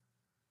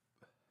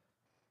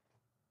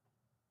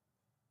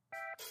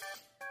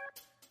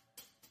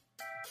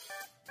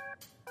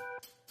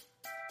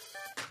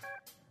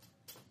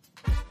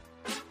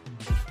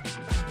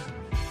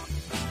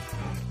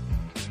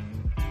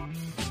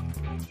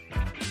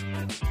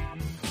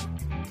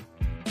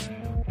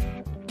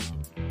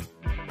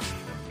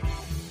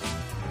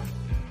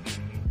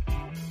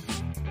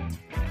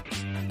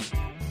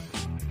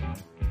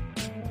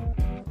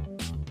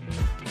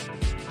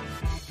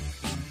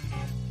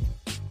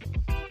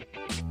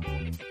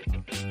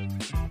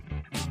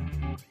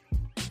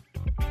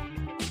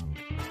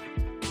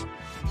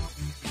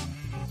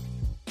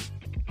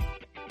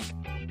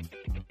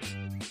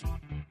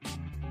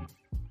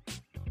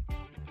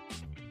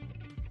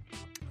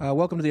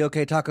Welcome to the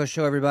OK Taco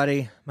Show,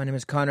 everybody. My name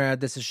is Conrad.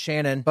 This is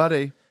Shannon.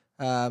 Buddy.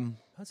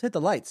 Let's hit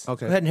the lights.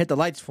 Okay. Go ahead and hit the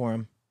lights for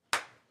him.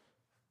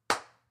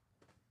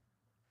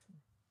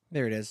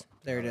 There it is.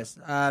 There it is.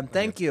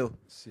 Thank you.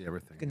 See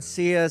everything. You can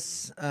see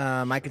us.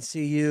 I can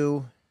see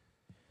you.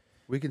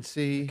 We can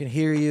see. I can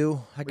hear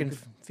you. I can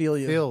feel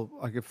you.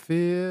 I can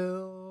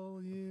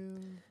feel you.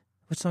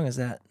 Which song is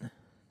that?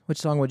 Which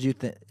song would you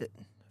think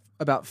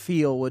about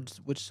feel?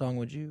 Which song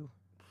would you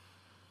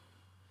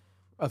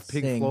Of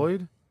Pink sing?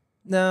 Floyd?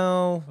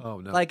 No. Oh,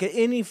 no. Like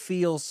any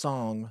feel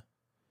song.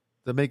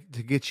 To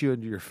get you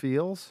into your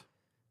feels?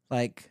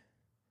 Like,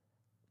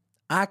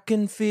 I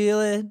can feel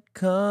it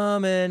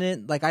coming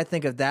in. Like, I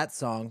think of that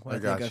song when I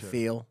think of gotcha.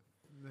 feel.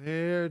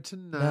 Here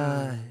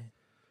tonight.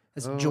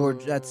 That's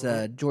George. That's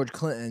George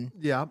Clinton.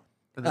 Yeah.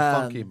 And the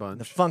Funky Bunch.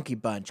 The Funky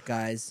Bunch,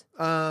 guys.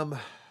 Um,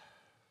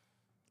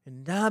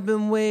 And I've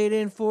been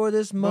waiting for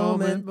this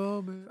moment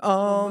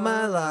all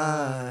my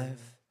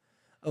life.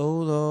 Oh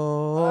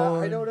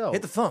Lord. I don't know.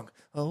 Hit the funk.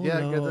 Oh yeah,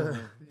 Lord.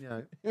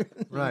 yeah.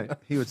 Right.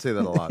 He would say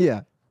that a lot.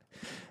 Yeah.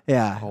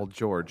 Yeah. Old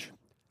George.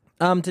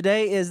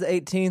 Today is the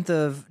 18th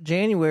of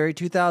January,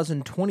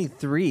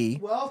 2023.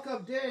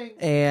 Welcome, Ding.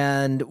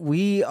 And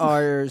we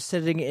are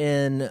sitting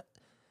in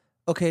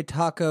OK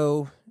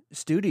Taco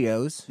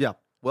Studios. Yeah.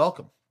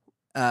 Welcome.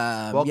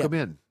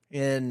 Welcome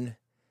in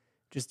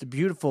just a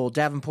beautiful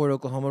Davenport,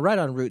 Oklahoma, right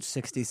on Route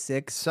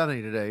 66.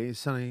 Sunny today.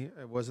 Sunny.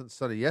 It wasn't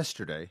sunny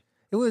yesterday.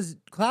 It was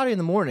cloudy in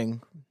the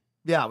morning.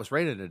 Yeah, it was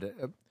raining today.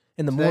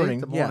 In the Today? morning.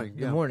 The Yeah, morning, in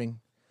the yeah. morning.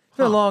 It's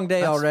been a long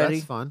day already.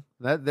 That's fun.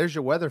 There's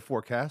your weather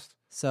forecast.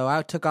 So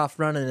I took off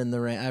running in the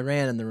rain. I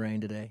ran in the rain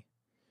today.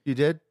 You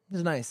did? It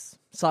was nice.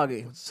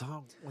 Soggy.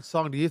 What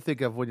song do you think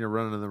of when you're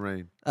running in the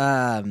rain?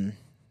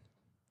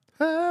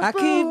 I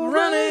keep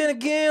running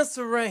against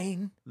the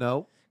rain.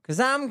 No, 'Cause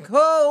I'm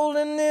cold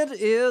and it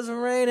is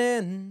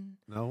raining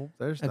no,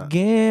 there's not.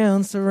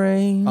 against the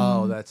rain.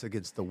 Oh, that's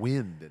against the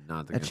wind and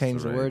not I against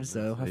changed the the rain. words,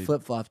 though. I Nice.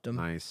 flip-flopped them.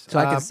 Nice. So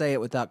I can say it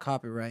without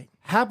copyright.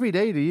 Happy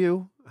day to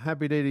you.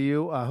 Happy day to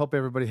you. I hope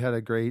everybody had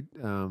a great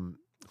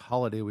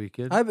holiday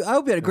weekend. I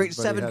hope you had a great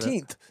Everybody had a-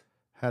 17th.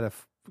 Had a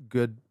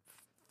good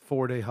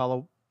 4-day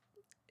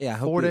Yeah, I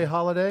hope 4-day you-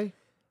 holiday.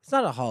 It's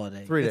not a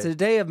holiday. 3 It's days. a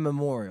day of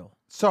memorial.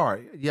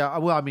 Sorry. Yeah.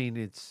 Well, I mean,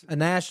 it's A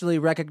nationally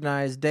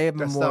recognized day of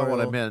that's memorial. not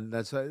what I meant.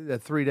 That's a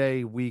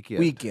 3-day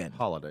weekend.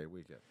 Holiday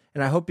weekend.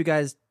 And I hope you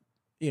guys,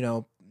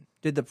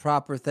 did the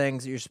proper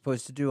things that you're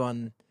supposed to do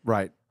on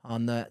Right.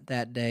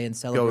 that day and Go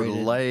celebrate to the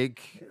it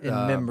lake. in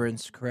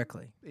remembrance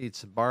correctly. Eat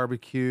some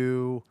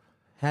barbecue.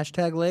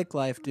 Hashtag lake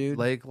life, dude.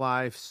 Lake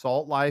life,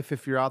 salt life.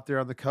 If you're out there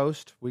on the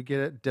coast, we get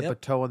it. Dip a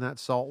Yep. toe in that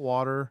salt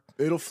water.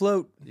 It'll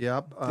float.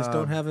 Yep. Just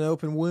don't have an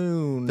open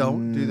wound.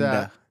 Don't do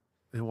that.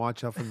 And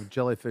watch out for the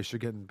jellyfish. Are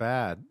getting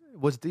bad.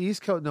 Was it the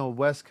East Coast? No,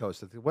 West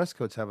Coast. I think West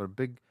Coast's having a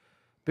big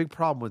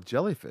problem with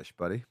jellyfish,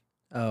 buddy.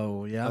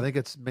 Oh, yeah. I think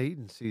it's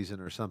mating season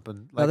or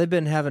something. Well, they've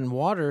been having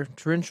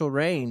torrential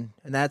rain,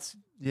 and that's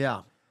yeah,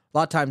 a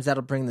lot of times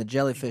that'll bring the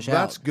jellyfish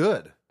that's out.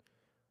 good.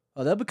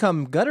 Oh, they'll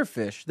become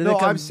gutterfish. Then No, they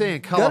become I'm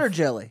saying gutter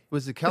jelly.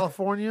 Was it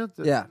California?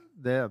 Yeah.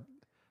 It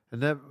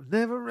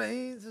never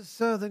rains in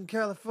Southern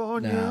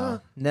California.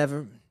 No,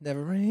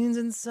 never rains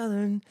in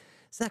southern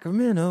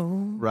Sacramento.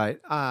 Right.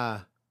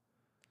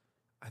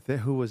 I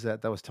think who was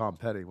that? That was Tom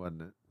Petty,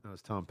 wasn't it? That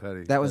was Tom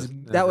Petty. That was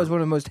one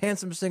of the most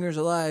handsome singers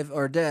alive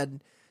or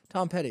dead.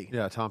 Tom Petty.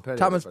 Yeah, Tom Petty.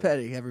 Thomas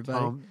everybody. Petty,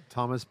 everybody.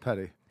 Thomas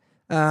Petty.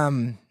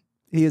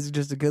 He is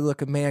just a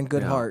good-looking man,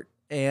 good Yeah. heart,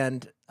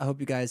 and I hope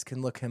you guys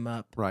can look him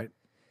up. Right.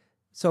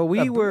 So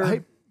we were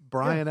Hey,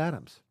 Brian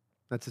Adams.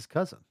 That's his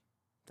cousin.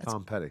 That's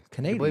Tom Petty.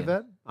 Canadian. You believe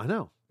that? I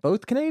know.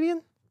 both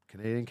Canadian.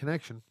 Canadian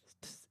connection.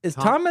 Is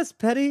Tom- Thomas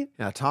Petty?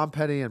 Yeah, Tom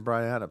Petty and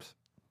Brian Adams.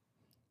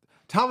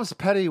 Thomas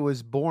Petty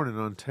was born in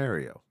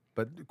Ontario,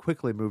 but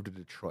quickly moved to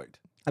Detroit.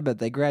 I bet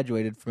they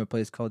graduated from a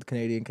place called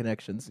Canadian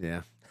Connections.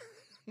 Yeah.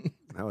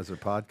 That was their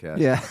podcast.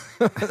 Yeah,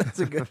 that's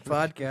a good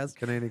podcast.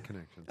 Canadian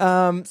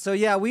connection. So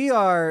yeah, we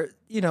are.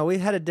 We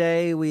had a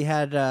day. We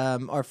had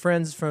our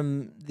friends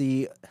from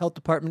the health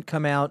department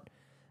come out.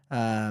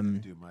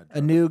 Do my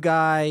A new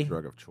guy,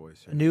 drug of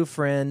choice. a new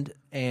friend,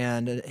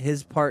 and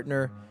his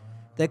partner.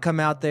 They come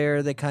out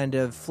there. They kind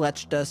of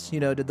fletched us.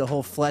 Did the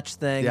whole fletch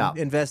thing, Yeah.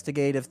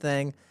 investigative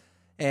thing,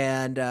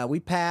 and we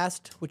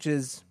passed, which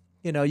is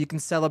you can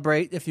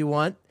celebrate if you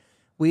want.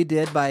 We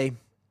did by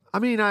I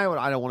mean, I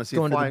don't want to see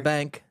going to flying. the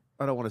bank.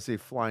 I don't want to see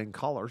flying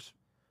colors.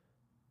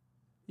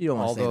 You don't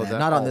want to say Although that. that-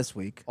 Not on al- this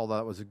week. Although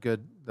that was a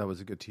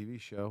good TV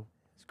show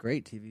It's a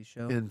great TV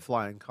show. in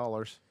flying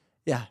colors.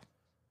 Yeah.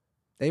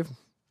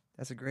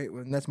 That's a great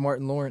one. That's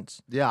Martin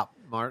Lawrence. Yeah,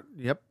 Martin.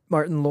 Yep,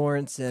 Martin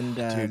Lawrence and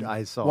dude,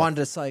 I saw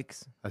Wanda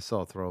Sykes. a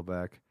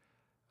throwback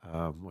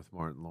with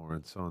Martin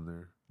Lawrence on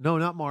there. No,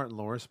 not Martin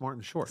Lawrence.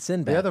 Martin Short.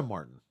 Sinbad. The other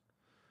Martin.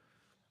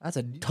 That's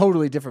a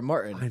totally different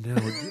Martin. I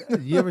know.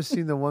 You ever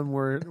seen the one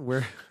where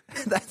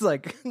That's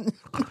like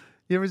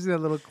you ever seen that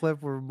little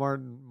clip where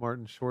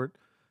Martin Short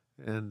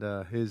and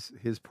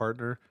his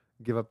partner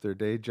give up their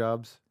day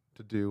jobs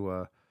to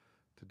do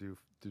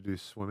to do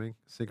swimming,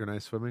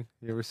 synchronized swimming.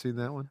 You ever seen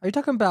that one? Are you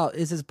talking about,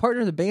 is his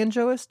partner the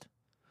banjoist?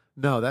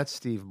 No, that's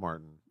Steve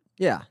Martin.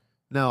 Yeah.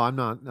 No, I'm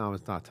not. No, I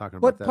was not talking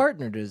about What that.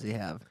 partner does he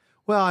have?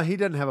 Well, he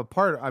doesn't have a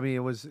part. I mean, it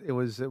was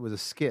a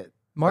skit.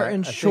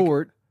 Martin I think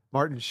Short.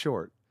 Martin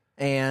Short.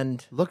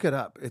 And Look it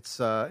up. It's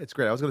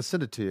great. I was going to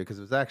send it to you because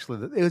it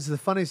was the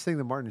funniest thing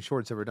that Martin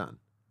Short's ever done,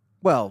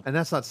 well, and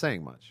that's not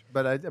saying much.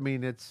 But I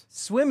mean, it's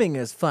swimming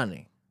is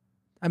funny.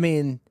 I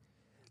mean,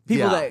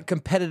 people Yeah. that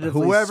competitively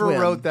whoever swim.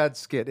 wrote that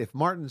skit. If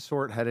Martin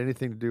Short had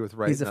anything to do with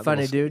writing, He's a that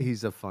funny little dude?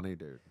 He's a funny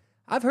dude,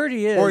 I've heard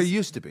he is. or he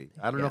used to be.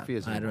 I don't know Yeah, if he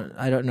is. I anymore.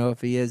 don't know if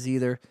he is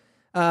either.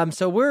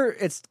 So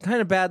it's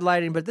kind of bad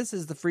lighting, but this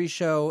is the free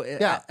show.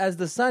 Yeah. As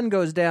the sun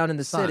goes down in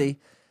the Sun. city,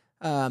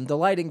 the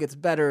lighting gets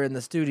better in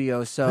the studio.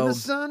 When So the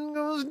sun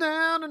goes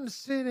down in the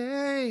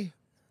city.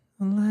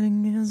 the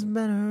lighting is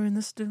better in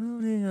the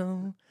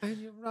studio. And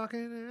you're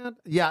rocking out.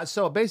 Yeah,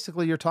 so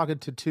basically you're talking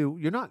to two.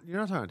 You're not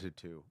talking to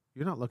two.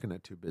 You're not looking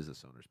at two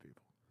business owners,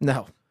 people.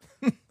 No,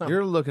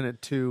 You're looking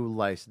at two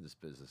licensed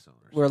business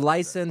owners. we're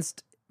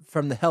licensed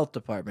from the health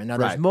department. Now,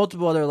 there's Right.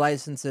 multiple other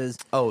licenses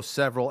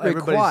Several.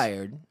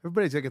 required.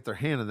 Everybody's got to get their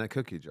hand in that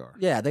cookie jar.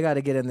 Yeah, they got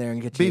to get in there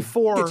and get you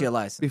a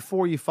license.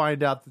 Before you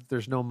find out that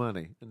there's no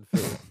money in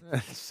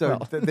food. So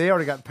they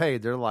already got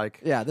paid. They're like,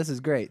 Yeah, this is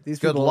great. These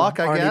Good people luck,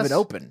 I aren't guess. even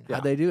open. Yeah.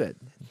 How'd they do it?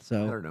 I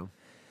So don't know.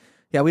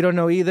 yeah, we don't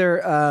know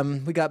either.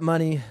 We got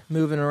money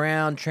moving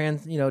around,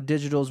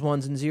 digitals,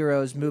 ones and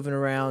zeros moving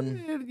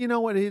around. You know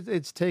what?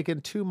 It's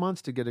taken 2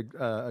 months to get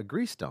a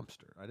grease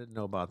dumpster. I didn't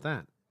know about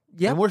that.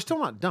 Yeah, And we're still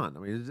not done.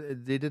 I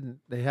mean,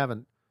 they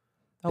haven't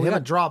we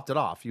got- dropped it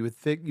off. You would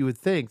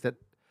think that,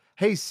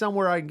 hey,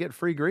 somewhere I can get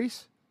free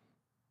grease.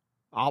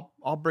 I'll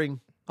bring.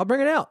 I'll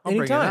bring it out I'll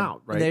bring it anytime.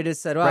 out, right? And they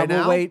just said, Right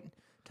we'll now? wait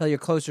till you're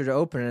closer to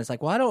open. And it's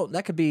like, well,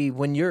 that could be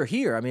when you're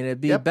here. I mean,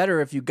 it'd be Yep.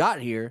 better if you got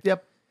here.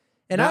 Yep.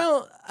 And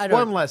Not- I don't.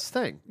 One less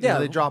thing. Yeah.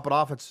 They drop it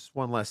off. It's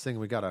one less thing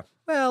we gotta.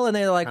 Well, and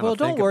they're like, Kinda well,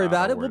 don't think worry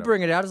about about it it. or We'll whatever.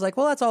 bring it out. It's like,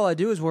 well, that's all I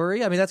do is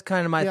worry. I mean, that's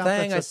kind of my Yeah,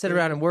 thing. that's I a sit thing.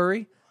 around and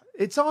worry.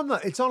 It's on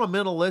a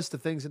mental list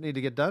of things that need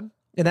to get done.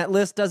 And that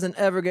list doesn't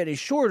ever get any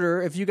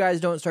shorter if you guys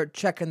don't start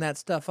checking that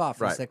stuff off.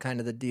 That's Right. that kind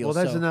of the deal. Well,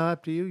 that's so, not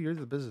up to you. You're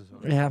the business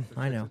owner. yeah,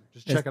 I know.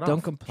 Just check it off.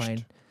 Don't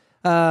complain.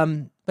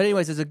 But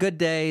anyways, it's a good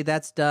day.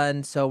 That's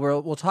done. So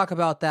we'll talk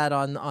about that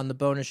on the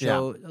bonus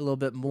show a little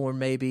bit more,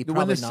 maybe. When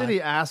Probably the not.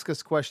 city asks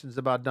us questions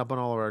about dumping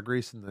all of our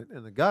grease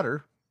in the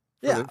gutter,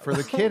 Yeah. for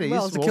the kiddies,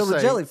 Well, it's to we'll kill the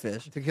say,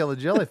 jellyfish. To kill the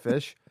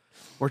jellyfish,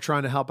 we're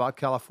trying to help out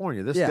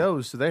California. This Yeah.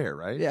 goes there,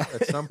 right? Yeah.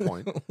 At some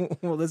point.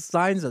 Well, the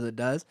signs of it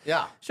does.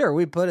 Yeah. Sure,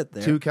 we put it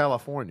there. To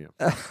California.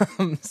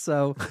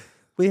 So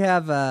we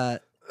have.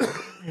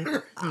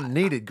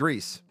 Needed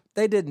grease.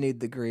 They did need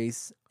the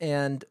grease,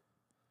 and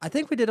I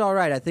think we did all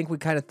right. I think we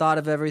kind of thought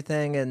of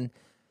everything, and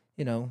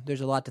there's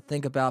a lot to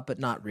think about, but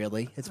not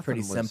really. It's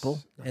pretty Nothing was- simple,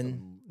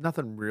 and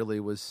Nothing really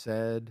was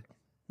said.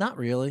 not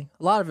really.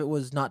 A lot of it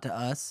was not to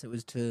us; it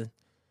was to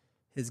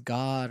his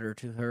God or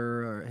to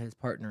her or his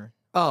partner.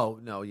 Oh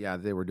no, yeah,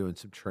 they were doing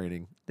some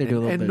training. They do a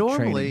little and bit of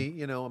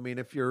normally, I mean,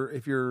 if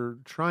you're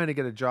trying to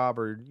get a job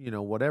or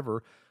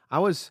whatever, I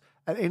was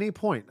at any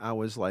point I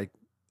was like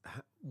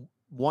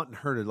wanting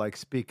her to like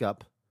speak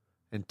up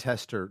and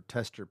test her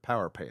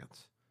power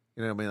pants.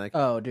 You know what I mean? Like,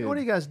 Oh, dude. what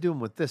are you guys doing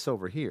with this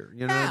over here?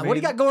 You know Yeah, what I mean? what do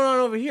you got going on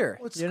over here?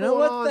 What's you know going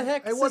what on? the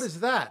heck? Hey, what is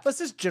that? What's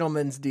this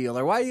gentleman's deal?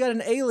 Or why you got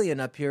an alien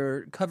up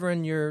here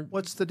covering your?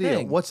 What's the deal?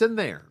 thing? What's in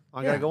there?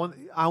 I Yeah. gotta go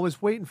in. I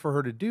was waiting for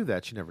her to do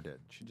that. She never did.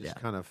 She just Yeah.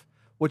 kind of,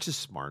 which is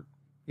smart.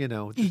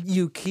 Just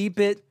You keep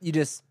it. You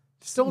just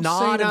don't nod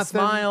say and nothing.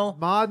 smile.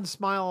 Nod and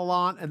smile a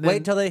lot, and then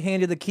Wait till they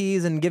hand you the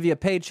keys and give you a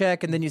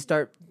paycheck, and then you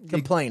start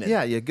complaining.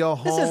 Yeah, you go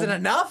home. This isn't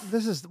enough.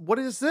 What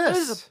is this?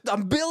 This is a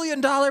 $1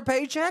 billion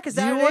paycheck. Is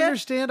Do that you it?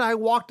 understand? I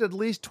walked at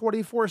least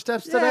 24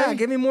 steps today. Yeah,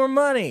 give me more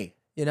money.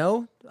 I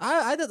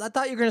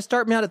thought you were going to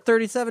start me out at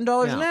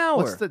 $37 an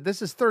hour.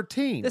 This is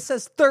 13. This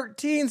says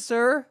 13,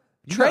 sir.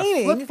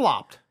 Training. flip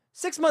flopped.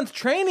 6-month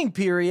training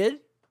period.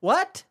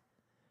 What?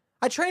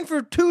 I trained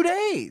for 2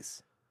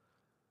 days.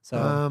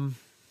 So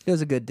it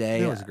was a good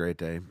day. It was a great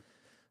day.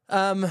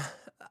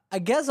 I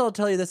guess I'll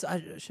tell you this.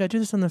 Should I do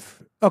this on the?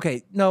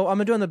 Okay, no, I'm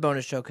gonna do it on the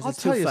bonus show because I'll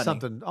it's too tell you funny.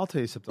 something. I'll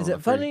tell you something. Is on it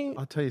the free- funny?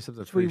 I'll tell you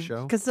something. Free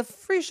show. Because the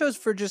free show's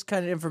for just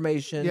kind of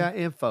information. Yeah,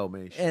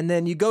 information. And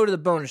then you go to the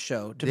bonus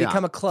show to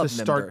become a club to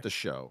member. start the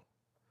show.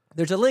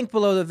 There's a link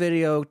below the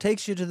video,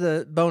 takes you to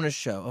the bonus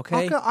show.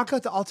 Okay.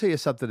 I'll tell you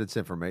something that's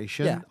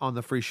information Yeah. on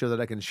the free show that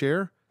I can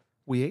share.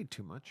 We ate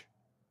too much.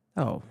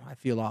 Oh, I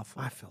feel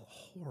awful. I feel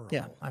horrible.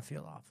 Yeah, I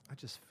feel awful. I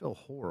just feel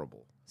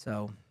horrible.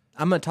 So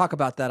I'm going to talk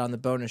about that on the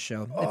bonus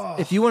show.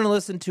 If you want to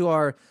listen to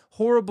our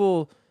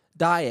horrible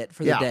diet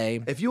for the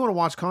day, If you want to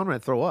watch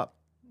Conrad throw up,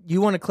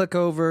 you want to click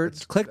over,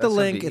 click the that's gonna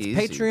link. be It's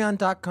easy.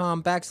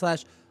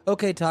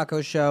 patreon.com/OK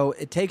Taco Show.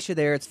 It takes you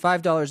there. It's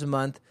 $5 a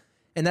month.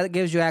 And that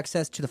gives you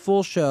access to the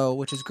full show,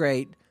 which is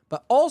great,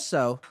 but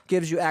also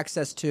gives you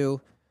access to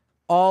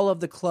all of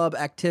the club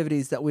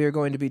activities that we are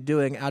going to be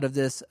doing out of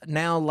this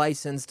now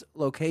licensed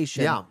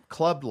location. Yeah,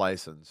 club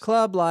license.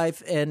 Club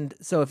life. And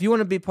so if you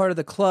want to be part of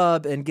the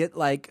club and get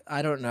like,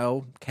 I don't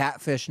know,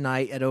 catfish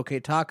night at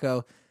OK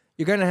Taco,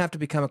 you're going to have to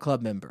become a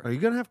club member. Are you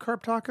going to have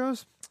carp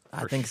tacos?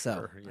 I think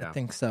so. Yeah. I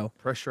think so.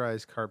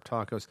 Pressurized carp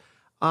tacos.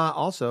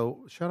 Also,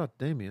 shout out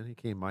to Damien. He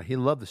came by. He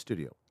loved the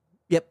studio.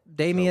 Yep.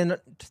 Damien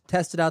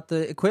tested out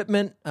the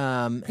equipment.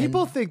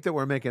 People and, think that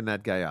we're making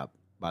that guy up,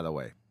 by the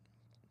way.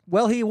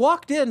 well, he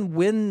walked in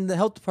when the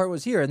health department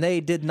was here, and they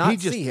did not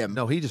see him.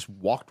 No, he just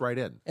walked right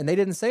in. And they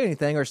didn't say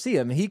anything or see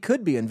him. He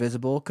could be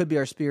invisible, could be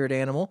our spirit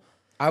animal.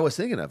 I was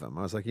thinking of him.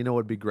 I was like, you know what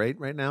would be great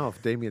right now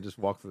if Damien just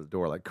walked through the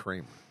door like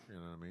Kramer. You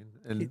know what I mean?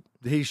 And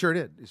he sure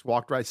did. He just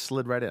walked right,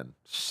 slid right in.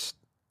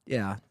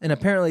 Yeah. And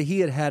apparently he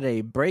had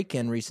a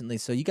break-in recently,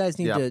 so you guys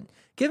need to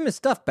give him his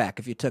stuff back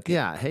if you took it.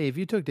 Yeah. Hey, if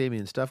you took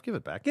Damien's stuff, give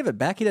it back. Give it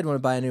back. He didn't want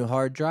to buy a new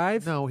hard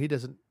drive. No, he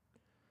doesn't.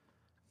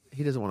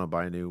 He doesn't want to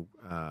buy a new.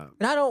 And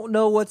I don't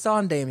know what's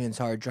on Damien's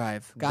hard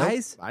drive.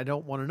 Guys, nope, I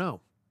don't want to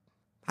know.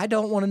 I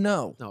don't want to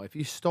know. No, if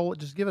you stole it,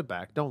 just give it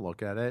back. Don't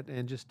look at it,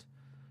 and just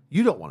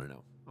you don't want to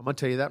know. I'm going to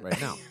tell you that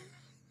right now.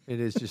 It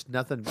is just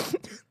nothing.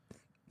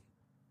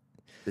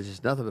 It's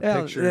just nothing but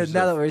pictures.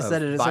 Now that we've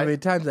said it so many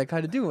times, I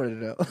kind of do want to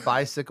know.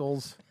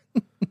 Bicycles,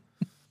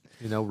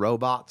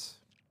 robots.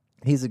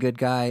 He's a good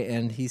guy,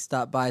 and he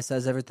stopped by,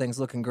 says everything's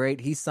looking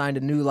great. He signed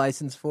a new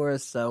license for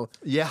us, so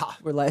yeah,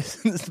 we're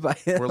licensed by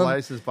him. We're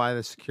licensed by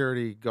the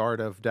security guard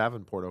of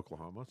Davenport,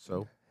 Oklahoma,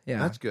 so yeah,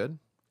 that's good.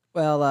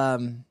 Well,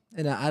 and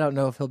I don't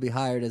know if he'll be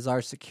hired as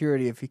our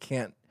security if he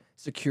can't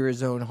secure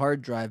his own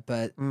hard drive,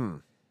 but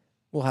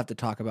we'll have to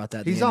talk about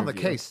that. He's on the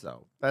case,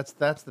 though.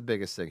 That's the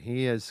biggest thing.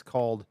 He has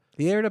called.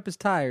 He aired up his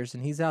tires,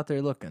 and he's out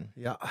there looking.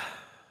 Yeah.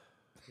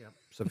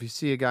 So if you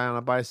see a guy on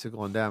a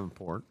bicycle in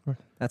Davenport,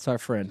 that's our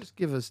friend. Just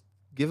give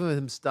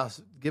him stuff.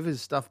 Give his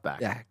stuff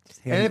back. Yeah.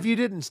 And if you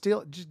didn't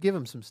steal it, just give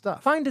him some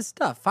stuff. Find his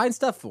stuff. Find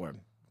stuff for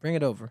him. Bring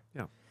it over.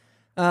 Yeah.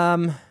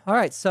 All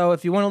right. So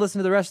if you want to listen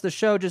to the rest of the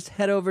show, just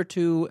head over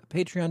to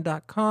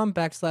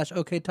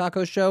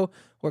patreon.com/OKTaco Show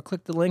or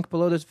click the link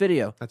below this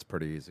video. That's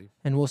pretty easy.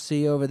 And we'll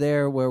see you over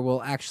there where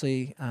we'll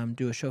actually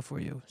do a show for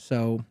you.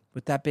 So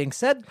with that being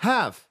said,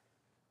 have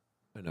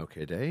an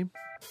okay day. I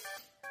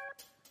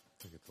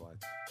think it's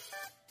lights.